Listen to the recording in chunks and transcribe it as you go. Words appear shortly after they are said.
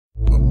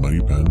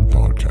Bloody Pen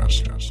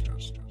Podcast.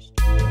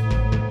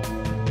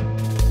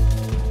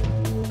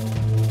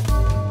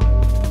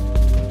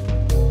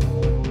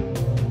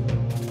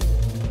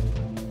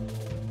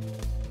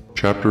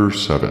 Chapter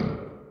 7.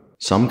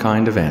 Some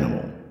Kind of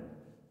Animal.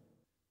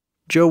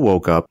 Joe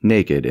woke up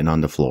naked and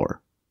on the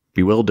floor.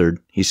 Bewildered,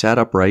 he sat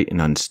upright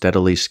and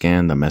unsteadily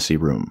scanned the messy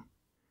room.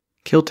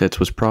 Killtits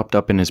was propped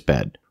up in his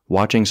bed,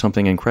 watching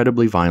something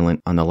incredibly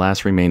violent on the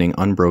last remaining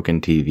unbroken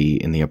TV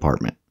in the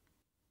apartment.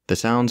 The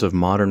sounds of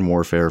modern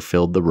warfare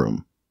filled the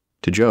room.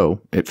 To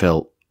Joe, it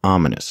felt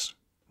ominous.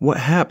 "What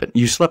happened?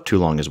 You slept too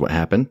long is what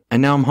happened,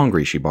 and now I'm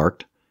hungry," she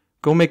barked.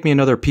 "Go make me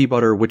another pea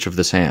butter Witch of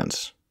the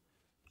Sands."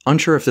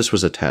 Unsure if this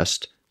was a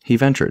test, he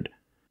ventured.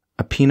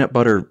 "A peanut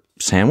butter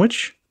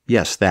sandwich?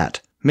 Yes,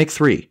 that. Make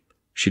 3.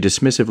 She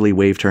dismissively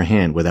waved her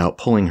hand without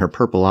pulling her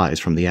purple eyes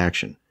from the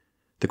action.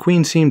 The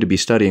queen seemed to be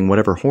studying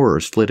whatever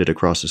horrors flitted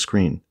across the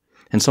screen.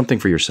 "And something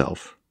for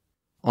yourself."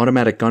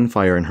 Automatic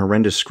gunfire and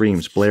horrendous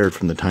screams blared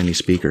from the tiny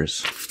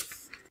speakers.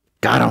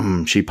 "Got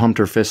 'em!" She pumped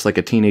her fist like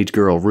a teenage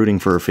girl rooting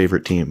for her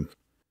favorite team.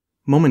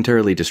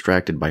 Momentarily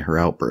distracted by her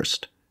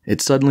outburst,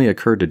 it suddenly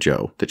occurred to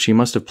Joe that she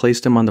must have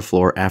placed him on the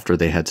floor after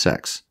they had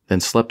sex, then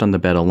slept on the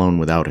bed alone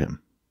without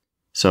him.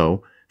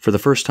 So, for the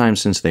first time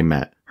since they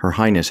met, Her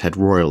Highness had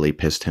royally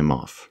pissed him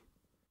off.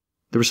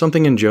 There was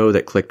something in Joe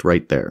that clicked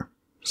right there,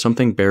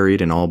 something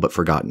buried and all but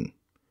forgotten.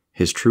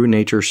 His true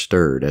nature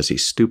stirred as he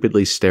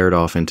stupidly stared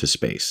off into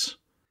space.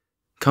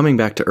 Coming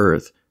back to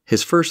Earth,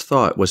 his first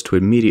thought was to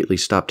immediately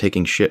stop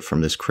taking shit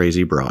from this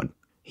crazy broad.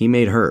 He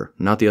made her,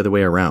 not the other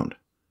way around.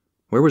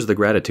 Where was the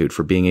gratitude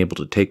for being able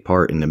to take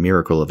part in the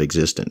miracle of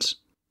existence?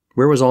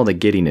 Where was all the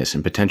giddiness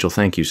and potential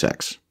thank you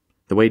sex?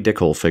 The way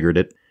Dickhole figured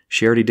it,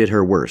 she already did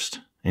her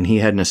worst, and he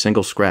hadn't a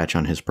single scratch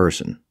on his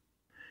person.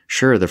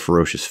 Sure, the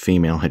ferocious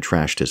female had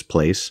trashed his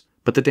place,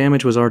 but the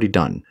damage was already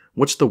done.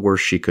 What's the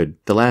worst she could?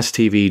 The last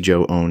TV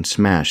Joe owned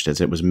smashed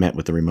as it was met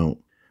with the remote.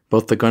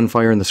 Both the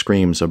gunfire and the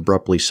screams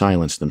abruptly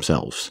silenced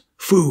themselves.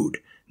 Food!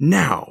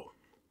 Now!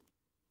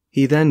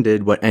 He then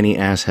did what any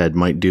asshead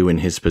might do in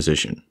his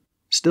position.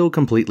 Still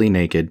completely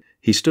naked,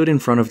 he stood in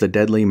front of the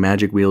deadly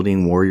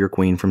magic-wielding warrior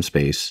queen from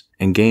space,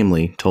 and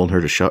gamely told her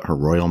to shut her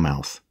royal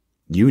mouth.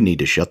 "You need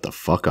to shut the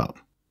fuck up."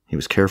 He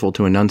was careful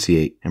to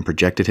enunciate and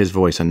projected his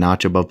voice a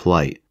notch above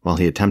polite, while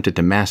he attempted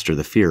to master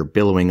the fear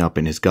billowing up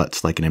in his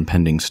guts like an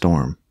impending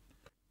storm.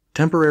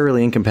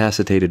 Temporarily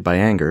incapacitated by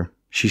anger,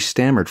 she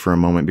stammered for a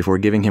moment before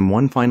giving him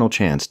one final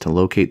chance to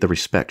locate the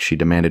respect she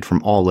demanded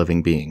from all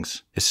living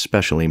beings,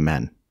 especially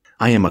men.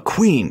 "I am a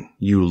queen,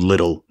 you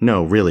little—"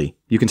 "No, really,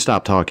 you can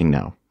stop talking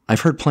now. I've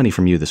heard plenty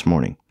from you this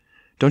morning.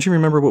 Don't you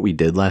remember what we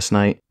did last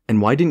night?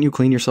 And why didn't you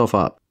clean yourself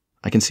up?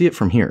 I can see it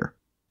from here."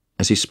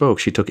 As he spoke,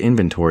 she took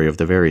inventory of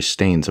the various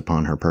stains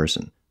upon her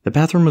person. "The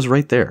bathroom was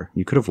right there.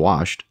 You could have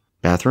washed."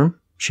 "Bathroom?"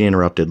 she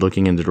interrupted,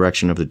 looking in the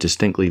direction of the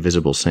distinctly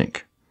visible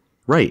sink.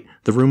 "Right,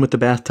 the room with the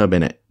bathtub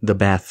in it. The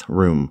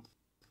bathroom."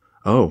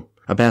 "Oh,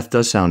 a bath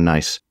does sound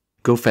nice.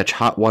 Go fetch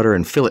hot water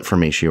and fill it for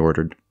me," she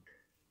ordered.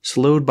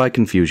 Slowed by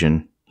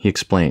confusion, he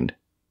explained.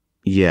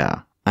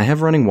 "Yeah, I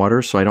have running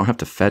water so I don't have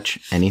to fetch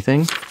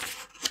anything."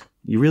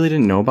 "You really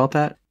didn't know about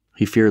that?"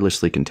 he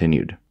fearlessly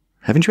continued.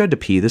 "Haven't you had to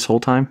pee this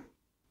whole time?"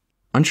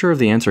 Unsure of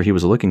the answer he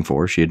was looking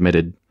for, she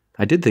admitted,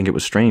 "I did think it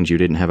was strange you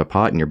didn't have a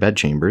pot in your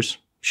bedchambers."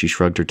 She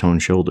shrugged her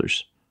toned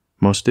shoulders.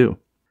 "Most do."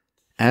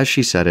 As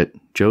she said it,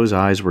 Joe's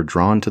eyes were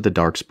drawn to the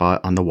dark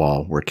spot on the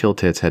wall where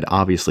Killtits had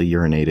obviously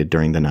urinated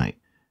during the night.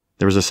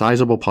 There was a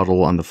sizable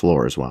puddle on the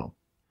floor as well.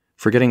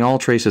 Forgetting all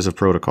traces of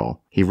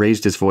protocol, he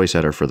raised his voice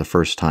at her for the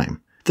first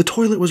time. "The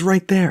toilet was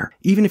right there.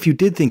 Even if you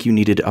did think you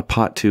needed a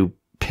pot to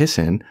piss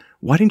in,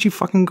 why didn't you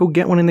fucking go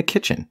get one in the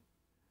kitchen?"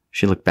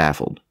 She looked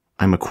baffled.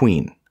 "I'm a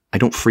queen. I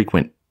don't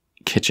frequent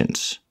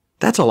kitchens."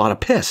 "That's a lot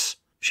of piss."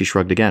 She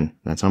shrugged again.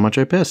 "That's how much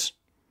I piss."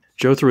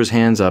 Joe threw his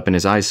hands up and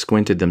his eyes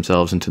squinted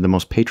themselves into the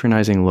most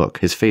patronizing look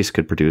his face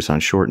could produce on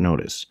short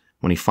notice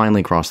when he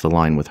finally crossed the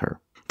line with her.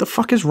 "The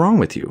fuck is wrong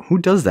with you? Who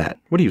does that?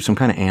 What are you, some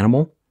kind of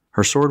animal?"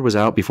 Her sword was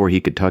out before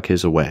he could tuck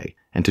his away,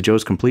 and to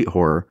Joe's complete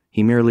horror,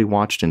 he merely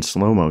watched in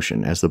slow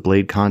motion as the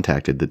blade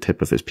contacted the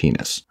tip of his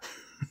penis.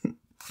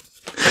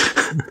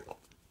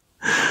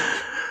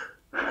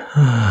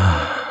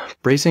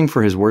 Bracing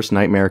for his worst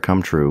nightmare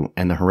come true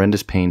and the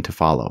horrendous pain to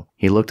follow,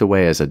 he looked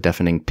away as a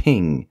deafening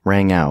ping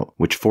rang out,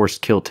 which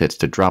forced Killtits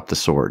to drop the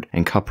sword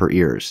and cup her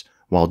ears,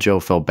 while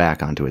Joe fell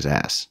back onto his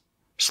ass.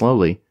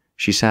 Slowly,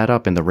 she sat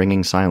up in the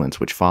ringing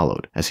silence which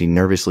followed as he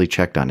nervously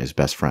checked on his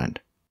best friend.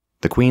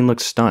 The queen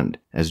looked stunned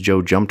as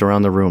Joe jumped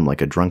around the room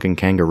like a drunken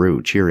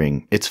kangaroo,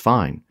 cheering, "It's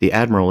fine. The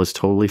Admiral is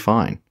totally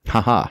fine.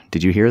 Haha,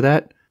 did you hear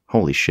that?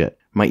 Holy shit,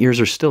 my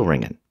ears are still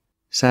ringing."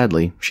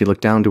 Sadly, she looked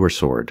down to her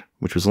sword,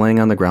 which was laying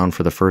on the ground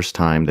for the first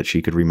time that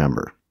she could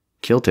remember.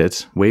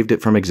 Killtits waved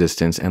it from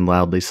existence and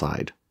loudly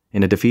sighed.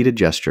 In a defeated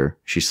gesture,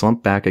 she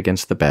slumped back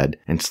against the bed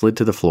and slid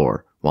to the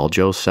floor, while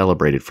Joe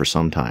celebrated for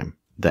some time.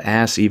 The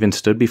ass even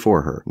stood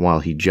before her,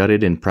 while he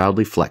jutted and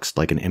proudly flexed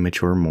like an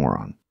immature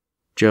moron.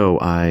 "Joe,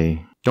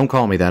 Don't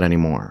call me that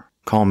anymore.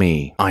 Call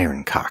me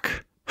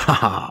Ironcock." "Ha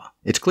ha!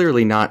 It's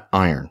clearly not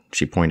iron,"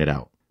 she pointed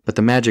out. but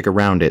the magic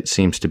around it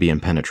seems to be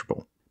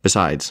impenetrable.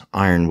 Besides,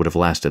 iron would have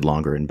lasted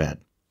longer in bed.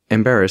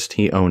 Embarrassed,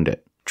 he owned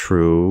it.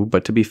 True,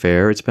 but to be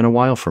fair, it's been a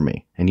while for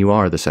me, and you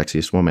are the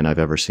sexiest woman I've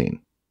ever seen.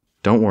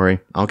 Don't worry,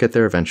 I'll get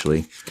there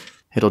eventually.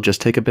 It'll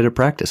just take a bit of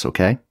practice,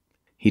 okay?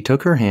 He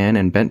took her hand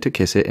and bent to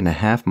kiss it in a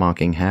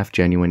half-mocking,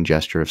 half-genuine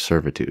gesture of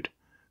servitude.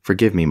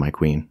 Forgive me, my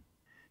queen.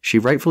 She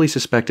rightfully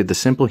suspected the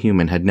simple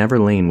human had never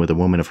lain with a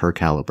woman of her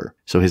caliber,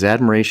 so his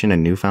admiration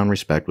and newfound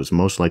respect was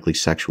most likely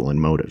sexual in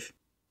motive.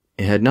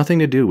 It had nothing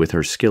to do with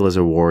her skill as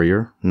a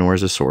warrior, nor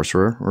as a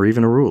sorcerer, or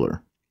even a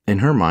ruler. In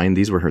her mind,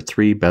 these were her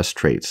 3 best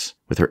traits,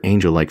 with her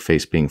angel-like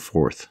face being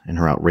 4th, and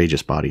her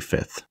outrageous body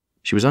 5th.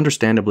 She was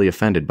understandably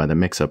offended by the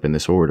mix-up in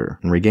this order,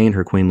 and regained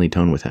her queenly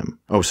tone with him.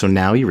 Oh, so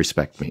now you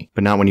respect me,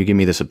 but not when you give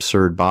me this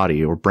absurd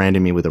body, or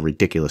branded me with a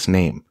ridiculous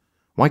name.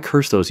 Why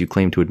curse those you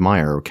claim to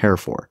admire or care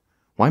for?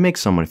 Why make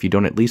someone if you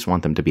don't at least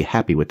want them to be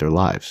happy with their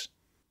lives?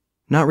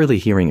 Not really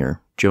hearing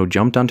her, Joe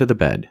jumped onto the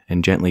bed,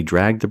 and gently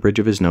dragged the bridge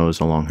of his nose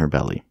along her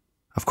belly.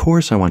 Of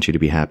course I want you to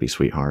be happy,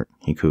 sweetheart,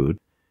 he cooed.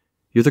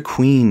 You're the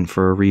queen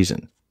for a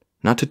reason.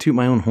 Not to toot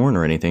my own horn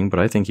or anything, but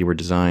I think you were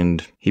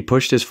designed... He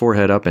pushed his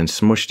forehead up and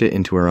smushed it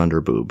into her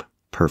underboob.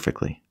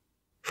 Perfectly.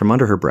 From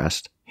under her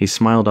breast, he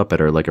smiled up at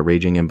her like a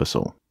raging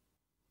imbecile.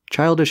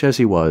 Childish as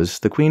he was,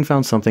 the queen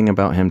found something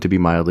about him to be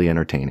mildly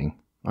entertaining.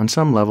 On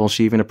some level,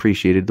 she even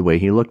appreciated the way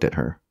he looked at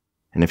her.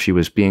 And if she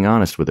was being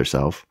honest with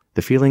herself,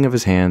 the feeling of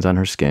his hands on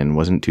her skin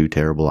wasn't too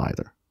terrible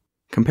either.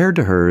 Compared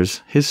to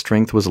hers, his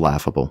strength was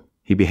laughable.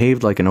 He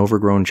behaved like an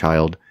overgrown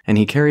child, and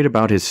he carried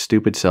about his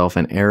stupid self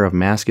an air of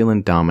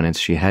masculine dominance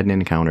she hadn't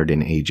encountered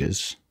in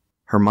ages.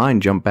 Her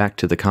mind jumped back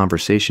to the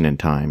conversation in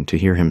time to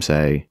hear him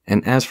say,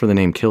 and as for the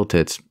name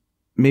Killtits,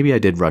 maybe I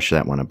did rush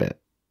that one a bit.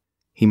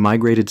 He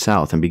migrated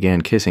south and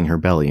began kissing her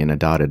belly in a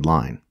dotted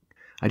line.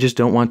 I just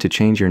don't want to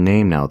change your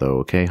name now though,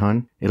 okay,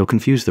 hun? It'll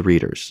confuse the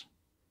readers.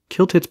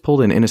 Killtits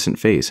pulled an innocent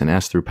face and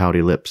asked through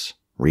pouty lips,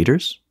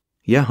 Readers?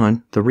 Yeah,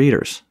 hun, the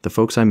readers, the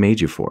folks I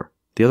made you for.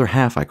 The other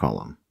half, I call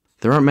them.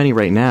 There aren't many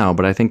right now,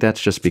 but I think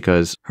that's just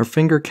because her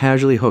finger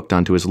casually hooked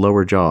onto his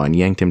lower jaw and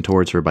yanked him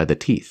towards her by the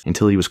teeth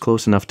until he was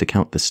close enough to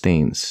count the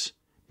stains.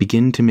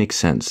 Begin to make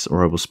sense,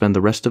 or I will spend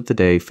the rest of the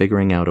day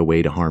figuring out a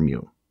way to harm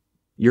you.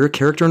 You're a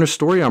character in a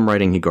story I'm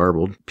writing, he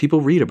garbled.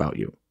 People read about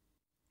you.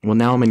 Well,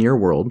 now I'm in your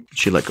world.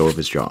 She let go of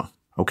his jaw.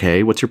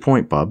 Okay, what's your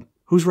point, bub?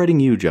 Who's writing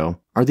you, Joe?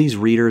 Are these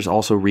readers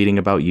also reading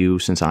about you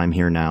since I'm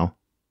here now?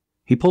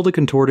 He pulled a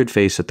contorted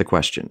face at the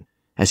question.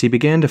 As he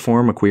began to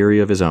form a query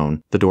of his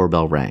own, the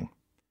doorbell rang.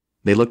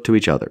 They looked to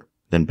each other,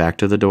 then back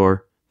to the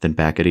door, then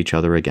back at each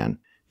other again.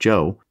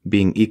 Joe,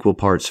 being equal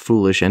parts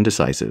foolish and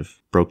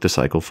decisive, broke the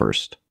cycle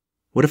first.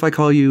 What if I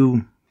call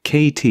you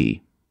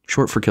KT,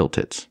 short for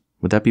Killtits?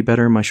 Would that be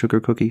better, my sugar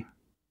cookie?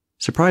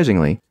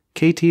 Surprisingly,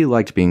 KT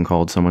liked being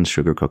called someone's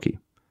sugar cookie.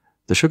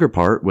 The sugar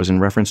part was in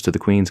reference to the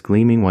queen's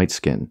gleaming white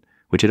skin,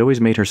 which had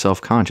always made her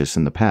self-conscious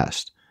in the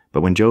past,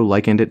 but when Joe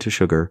likened it to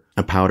sugar,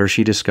 a powder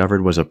she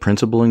discovered was a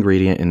principal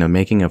ingredient in the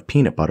making of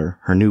peanut butter,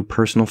 her new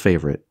personal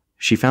favorite,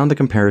 she found the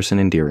comparison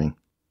endearing.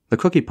 The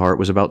cookie part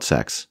was about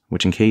sex,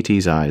 which in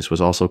KT's eyes was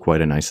also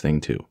quite a nice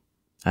thing too.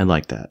 I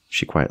like that,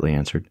 she quietly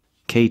answered.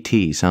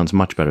 KT sounds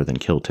much better than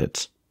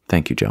Killtits.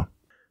 Thank you, Joe.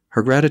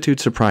 Her gratitude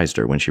surprised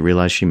her when she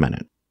realized she meant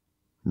it.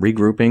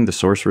 Regrouping, the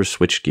sorceress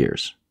switched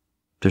gears.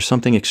 There's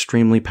something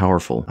extremely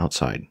powerful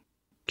outside.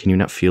 Can you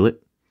not feel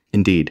it?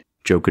 Indeed,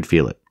 Joe could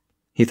feel it.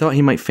 He thought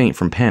he might faint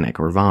from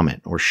panic or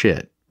vomit or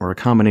shit, or a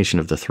combination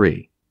of the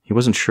 3. He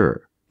wasn't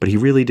sure. But he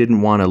really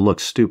didn't want to look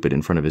stupid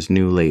in front of his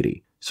new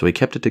lady, so he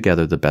kept it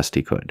together the best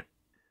he could.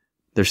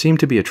 There seemed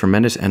to be a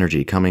tremendous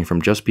energy coming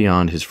from just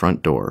beyond his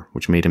front door,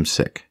 which made him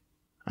sick.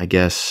 I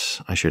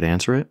guess I should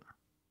answer it?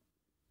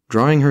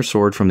 Drawing her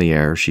sword from the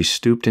air, she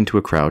stooped into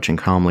a crouch and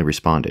calmly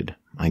responded,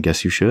 I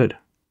guess you should.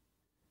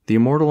 The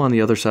immortal on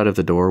the other side of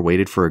the door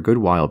waited for a good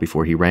while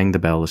before he rang the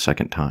bell a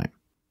second time.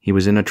 He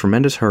was in a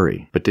tremendous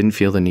hurry, but didn't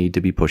feel the need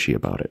to be pushy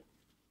about it.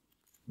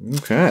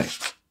 Okay.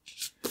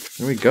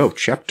 There we go,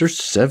 chapter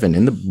 7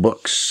 in the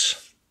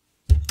books.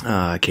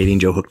 Katie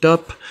and Joe hooked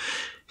up.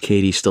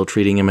 Katie's still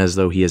treating him as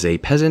though he is a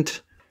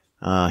peasant.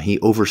 He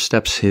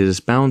oversteps his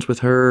bounds with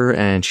her,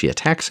 and she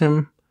attacks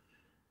him.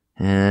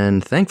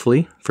 And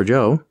thankfully, for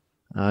Joe,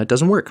 it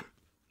doesn't work.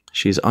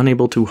 She's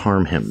unable to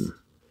harm him.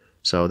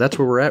 So that's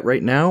where we're at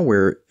right now.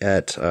 We're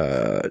at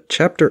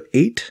chapter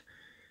 8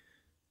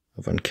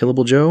 of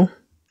Unkillable Joe.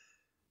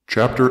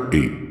 Chapter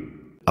 8.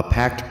 A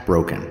Pact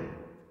Broken.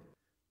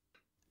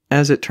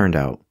 As it turned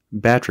out,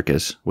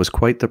 Batrachus was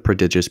quite the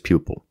prodigious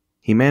pupil.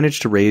 He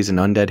managed to raise an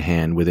undead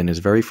hand within his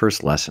very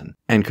first lesson,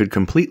 and could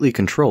completely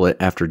control it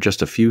after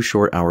just a few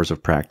short hours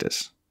of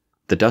practice.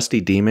 The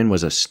dusty demon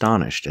was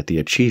astonished at the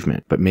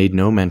achievement, but made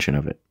no mention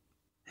of it.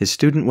 His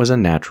student was a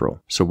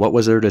natural, so what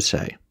was there to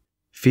say?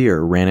 Fear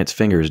ran its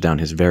fingers down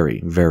his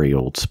very, very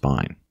old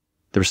spine.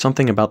 There was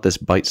something about this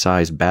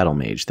bite-sized battle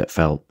mage that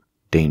felt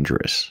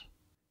dangerous.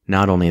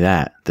 Not only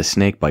that, the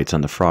snake bites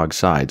on the frog's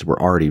sides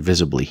were already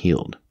visibly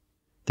healed.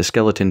 The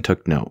skeleton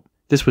took note.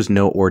 This was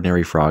no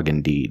ordinary frog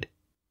indeed.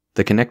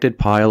 The connected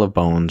pile of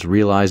bones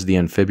realized the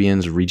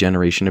amphibian's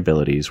regeneration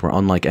abilities were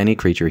unlike any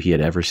creature he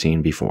had ever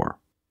seen before.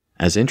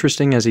 As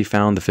interesting as he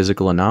found the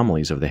physical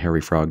anomalies of the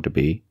hairy frog to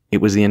be, it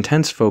was the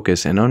intense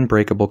focus and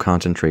unbreakable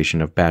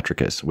concentration of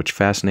Batrachus which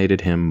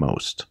fascinated him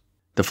most.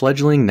 The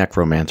fledgling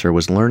necromancer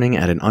was learning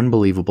at an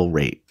unbelievable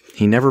rate.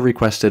 He never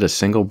requested a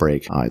single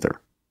break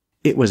either.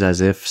 It was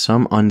as if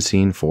some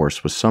unseen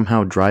force was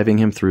somehow driving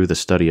him through the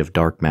study of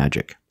dark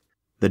magic.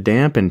 The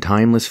damp and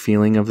timeless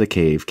feeling of the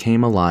cave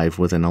came alive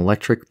with an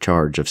electric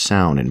charge of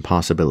sound and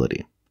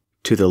possibility.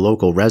 To the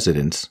local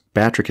residents,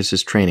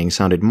 Batrachus's training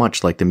sounded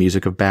much like the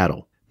music of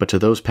battle, but to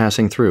those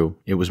passing through,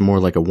 it was more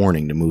like a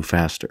warning to move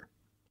faster.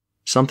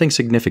 Something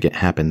significant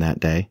happened that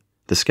day.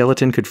 The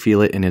skeleton could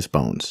feel it in his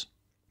bones.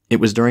 It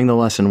was during the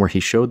lesson where he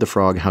showed the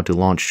frog how to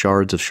launch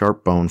shards of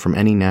sharp bone from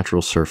any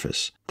natural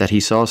surface, that he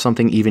saw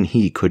something even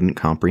he couldn't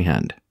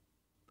comprehend.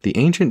 The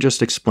ancient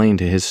just explained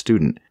to his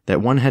student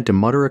that one had to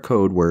mutter a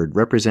code word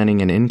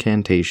representing an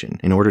incantation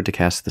in order to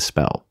cast the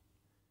spell.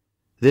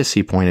 This,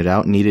 he pointed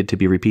out, needed to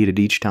be repeated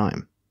each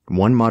time.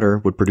 One mutter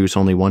would produce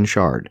only one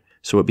shard,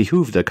 so it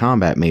behooved a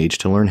combat mage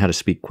to learn how to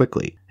speak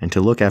quickly and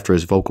to look after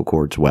his vocal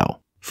cords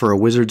well, for a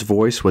wizard's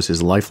voice was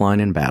his lifeline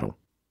in battle.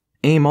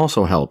 Aim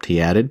also helped, he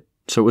added,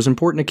 so it was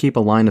important to keep a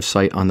line of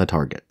sight on the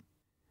target.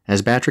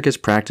 As Batrachus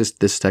practiced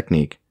this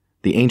technique,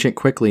 the ancient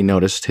quickly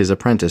noticed his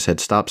apprentice had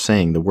stopped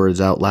saying the words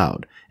out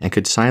loud and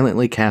could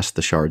silently cast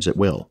the shards at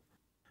will.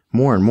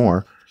 More and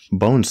more,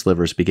 bone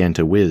slivers began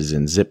to whiz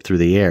and zip through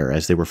the air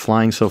as they were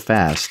flying so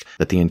fast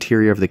that the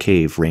interior of the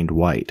cave rained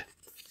white.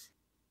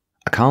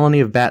 A colony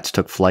of bats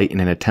took flight in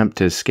an attempt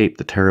to escape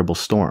the terrible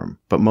storm,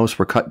 but most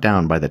were cut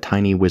down by the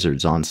tiny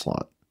wizard's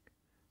onslaught.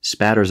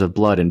 Spatters of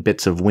blood and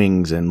bits of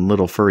wings and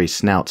little furry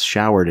snouts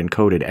showered and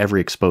coated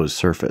every exposed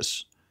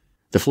surface.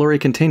 The flurry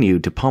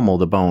continued to pummel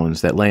the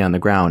bones that lay on the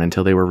ground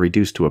until they were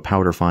reduced to a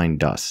powder-fine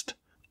dust.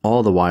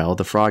 All the while,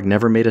 the frog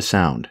never made a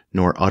sound,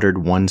 nor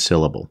uttered one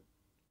syllable.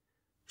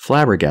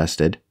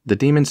 Flabbergasted, the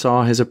demon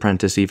saw his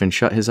apprentice even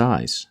shut his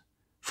eyes.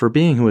 For a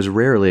being who was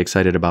rarely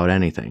excited about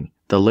anything,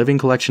 the living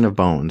collection of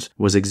bones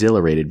was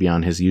exhilarated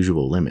beyond his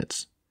usual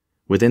limits.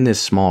 Within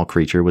this small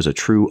creature was a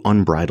true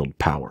unbridled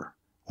power.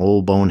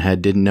 Old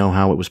Bonehead didn't know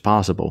how it was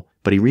possible,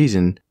 but he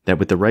reasoned that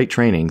with the right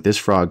training, this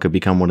frog could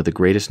become one of the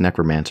greatest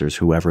necromancers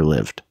who ever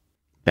lived.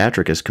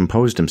 Batrachus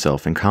composed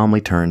himself and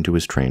calmly turned to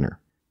his trainer.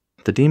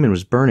 The demon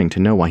was burning to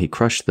know why he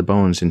crushed the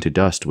bones into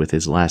dust with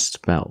his last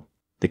spell.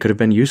 They could have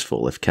been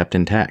useful if kept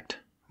intact.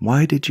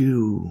 Why did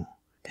you...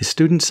 His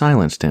student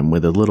silenced him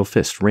with a little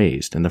fist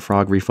raised, and the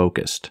frog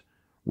refocused.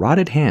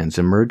 Rotted hands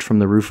emerged from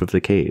the roof of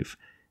the cave.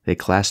 They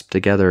clasped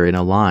together in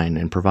a line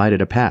and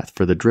provided a path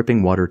for the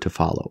dripping water to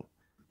follow.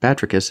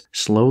 Batrachus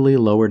slowly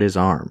lowered his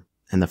arm,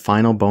 and the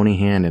final bony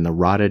hand in the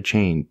rotted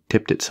chain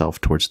tipped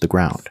itself towards the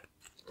ground.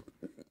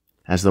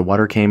 As the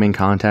water came in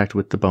contact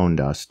with the bone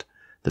dust,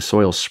 the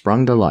soil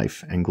sprung to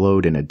life and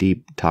glowed in a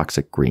deep,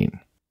 toxic green.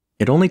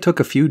 It only took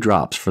a few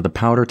drops for the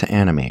powder to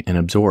animate and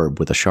absorb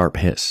with a sharp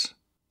hiss.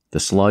 The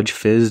sludge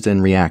fizzed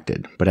and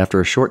reacted, but after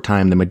a short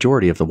time the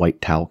majority of the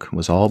white talc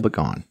was all but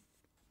gone.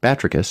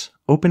 Batrachus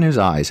opened his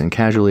eyes and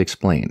casually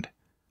explained,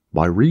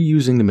 "By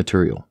reusing the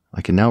material,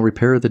 I can now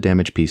repair the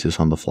damaged pieces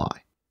on the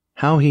fly."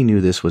 How he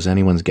knew this was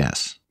anyone's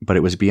guess, but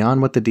it was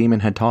beyond what the demon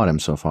had taught him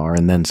so far,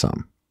 and then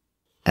some.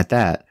 At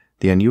that,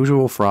 the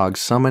unusual frog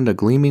summoned a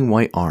gleaming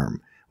white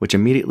arm, which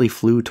immediately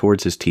flew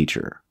towards his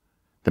teacher.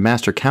 The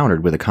master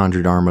countered with a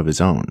conjured arm of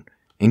his own.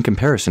 In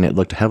comparison, it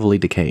looked heavily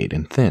decayed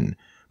and thin,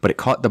 but it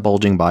caught the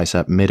bulging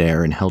bicep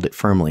midair and held it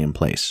firmly in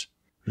place.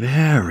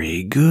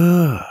 "Very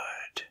good,"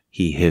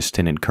 he hissed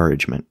in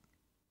encouragement.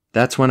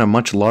 That's when a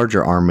much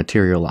larger arm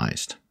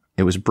materialized.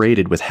 It was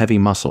braided with heavy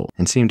muscle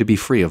and seemed to be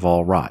free of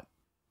all rot.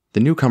 The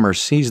newcomer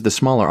seized the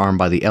smaller arm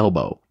by the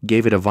elbow,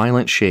 gave it a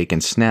violent shake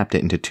and snapped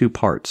it into two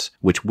parts,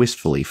 which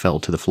wistfully fell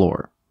to the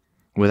floor.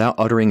 Without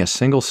uttering a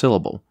single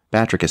syllable,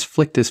 Batrachus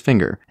flicked his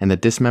finger, and the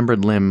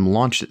dismembered limb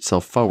launched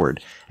itself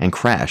forward and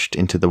crashed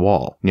into the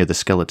wall near the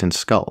skeleton's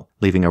skull,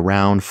 leaving a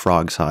round,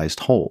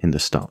 frog-sized hole in the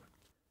stone.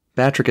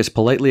 Batrachus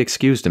politely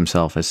excused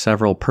himself as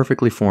several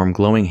perfectly formed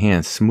glowing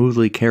hands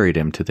smoothly carried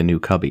him to the new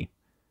cubby.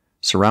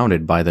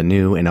 Surrounded by the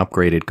new and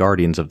upgraded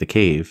guardians of the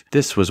cave,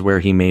 this was where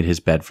he made his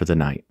bed for the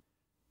night.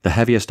 The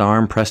heaviest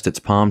arm pressed its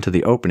palm to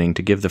the opening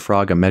to give the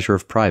frog a measure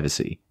of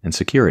privacy and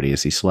security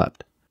as he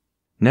slept.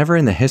 Never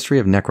in the history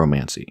of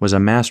necromancy was a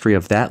mastery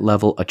of that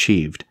level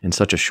achieved in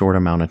such a short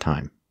amount of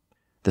time.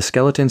 The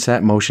skeleton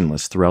sat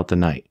motionless throughout the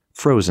night,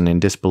 frozen in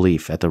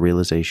disbelief at the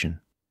realization.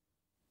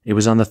 It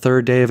was on the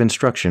third day of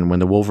instruction when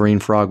the wolverine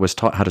frog was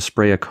taught how to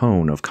spray a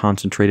cone of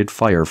concentrated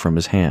fire from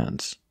his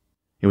hands.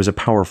 It was a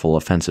powerful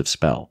offensive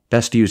spell,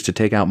 best used to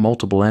take out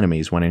multiple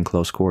enemies when in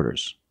close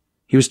quarters.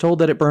 He was told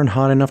that it burned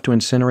hot enough to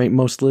incinerate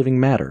most living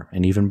matter,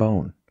 and even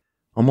bone.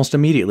 Almost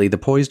immediately, the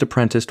poised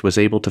apprentice was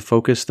able to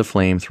focus the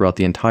flame throughout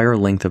the entire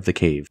length of the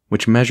cave,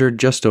 which measured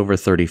just over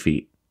 30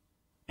 feet.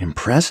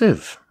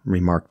 "Impressive,"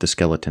 remarked the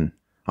skeleton.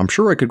 "I'm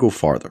sure I could go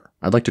farther.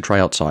 I'd like to try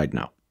outside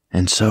now."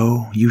 "And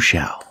so you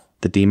shall."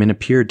 The demon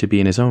appeared to be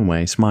in his own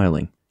way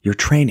smiling. "Your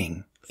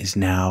training is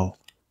now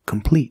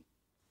complete."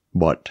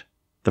 But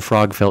the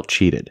frog felt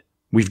cheated.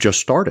 We've just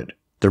started.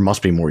 There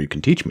must be more you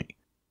can teach me.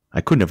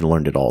 I couldn't have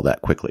learned it all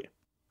that quickly.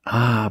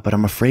 Ah, but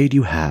I'm afraid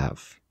you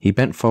have. He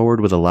bent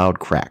forward with a loud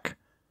crack.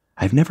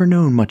 I've never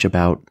known much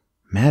about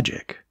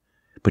magic,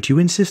 but you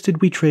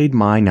insisted we trade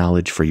my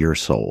knowledge for your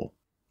soul.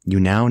 You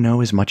now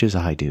know as much as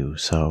I do,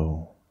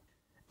 so...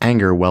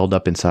 Anger welled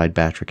up inside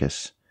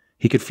Batrachus.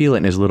 He could feel it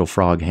in his little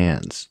frog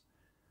hands.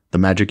 The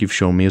magic you've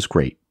shown me is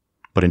great,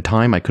 but in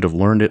time I could have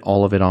learned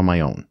all of it on my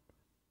own.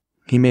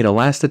 He made a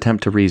last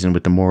attempt to reason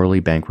with the morally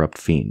bankrupt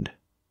fiend.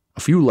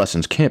 A few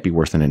lessons can't be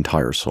worth an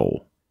entire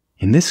soul.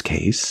 In this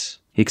case,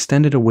 he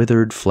extended a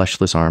withered,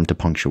 fleshless arm to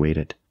punctuate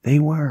it. They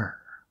were.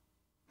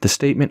 The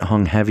statement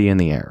hung heavy in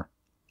the air.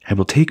 I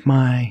will take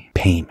my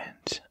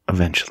payment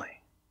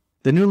eventually.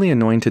 The newly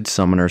anointed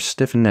summoner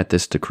stiffened at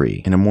this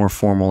decree in a more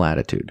formal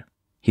attitude.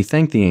 He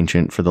thanked the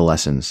ancient for the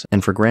lessons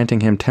and for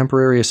granting him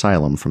temporary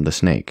asylum from the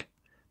snake.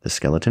 The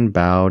skeleton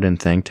bowed and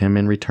thanked him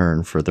in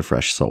return for the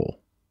fresh soul.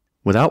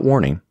 Without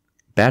warning,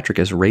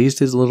 Batrachus raised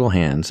his little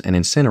hands and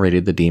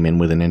incinerated the demon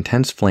with an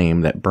intense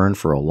flame that burned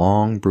for a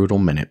long, brutal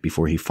minute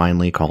before he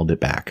finally called it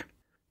back.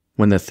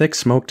 When the thick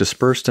smoke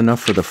dispersed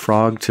enough for the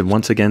frog to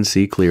once again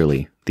see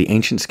clearly, the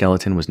ancient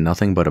skeleton was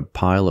nothing but a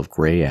pile of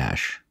gray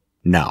ash.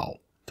 Now,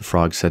 the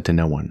frog said to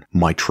no one,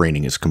 my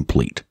training is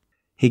complete.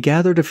 He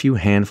gathered a few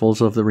handfuls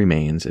of the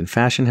remains and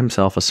fashioned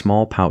himself a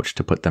small pouch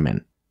to put them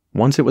in.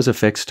 Once it was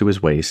affixed to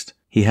his waist,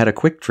 he had a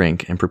quick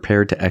drink and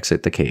prepared to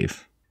exit the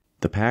cave.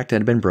 The pact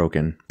had been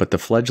broken, but the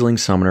fledgling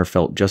summoner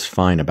felt just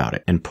fine about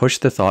it and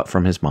pushed the thought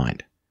from his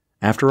mind.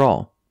 After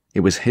all,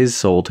 it was his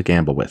soul to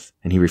gamble with,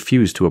 and he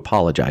refused to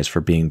apologize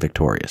for being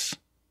victorious.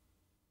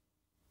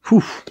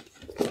 Whew.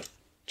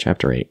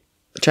 Chapter 8.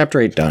 Chapter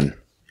 8 done.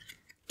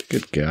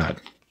 Good God.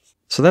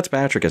 So that's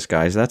Batrachus,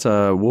 guys. That's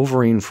a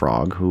Wolverine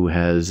frog who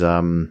has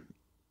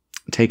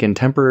taken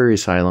temporary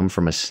asylum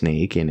from a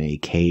snake in a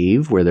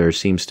cave where there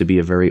seems to be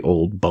a very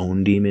old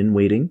bone demon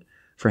waiting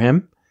for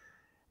him.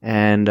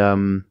 And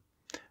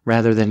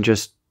rather than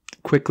just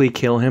quickly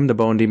kill him, the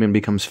bone demon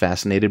becomes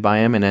fascinated by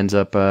him and ends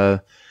up,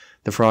 the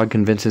frog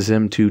convinces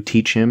him to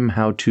teach him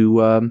how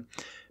to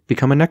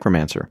become a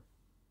necromancer.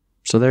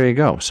 So there you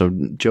go. So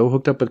Joe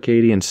hooked up with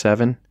Katie in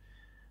 7,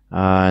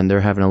 and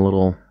they're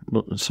having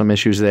some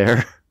issues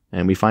there.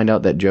 And we find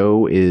out that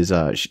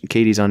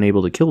Katie's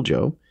unable to kill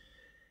Joe.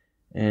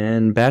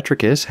 And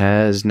Batrachus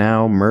has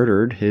now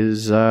murdered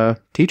his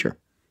teacher.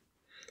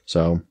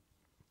 So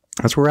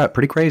that's where we're at.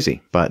 Pretty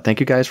crazy. But thank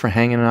you guys for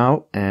hanging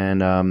out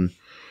and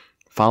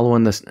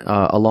following this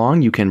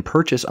along. You can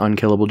purchase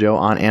Unkillable Joe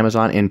on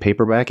Amazon in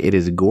paperback. It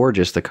is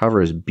gorgeous. The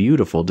cover is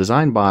beautiful.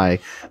 Designed by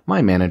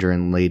my manager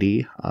and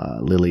lady,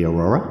 Lily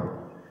Aurora.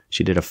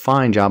 She did a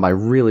fine job. I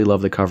really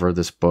love the cover of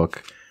this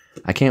book.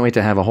 I can't wait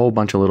to have a whole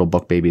bunch of little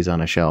book babies on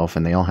a shelf,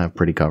 and they all have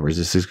pretty covers.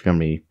 This is going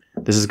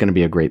to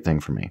be a great thing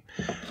for me.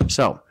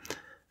 So,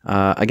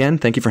 again,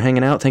 thank you for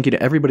hanging out. Thank you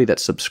to everybody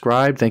that's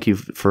subscribed. Thank you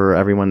for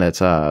everyone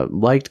that's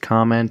liked,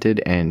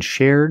 commented, and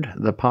shared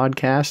the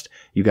podcast.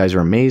 You guys are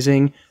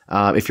amazing.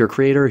 If you're a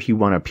creator, if you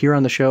want to appear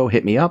on the show,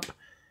 hit me up.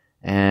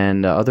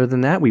 And other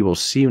than that, we will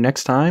see you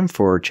next time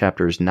for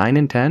chapters 9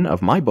 and 10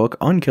 of my book,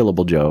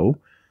 Unkillable Joe,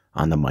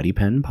 on the Muddy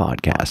Pen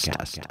Podcast.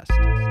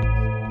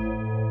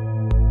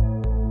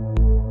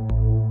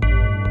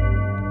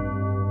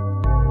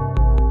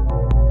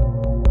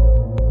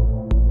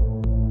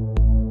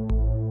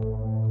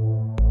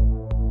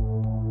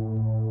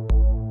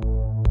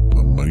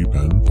 Muddy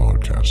Pen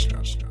Podcast.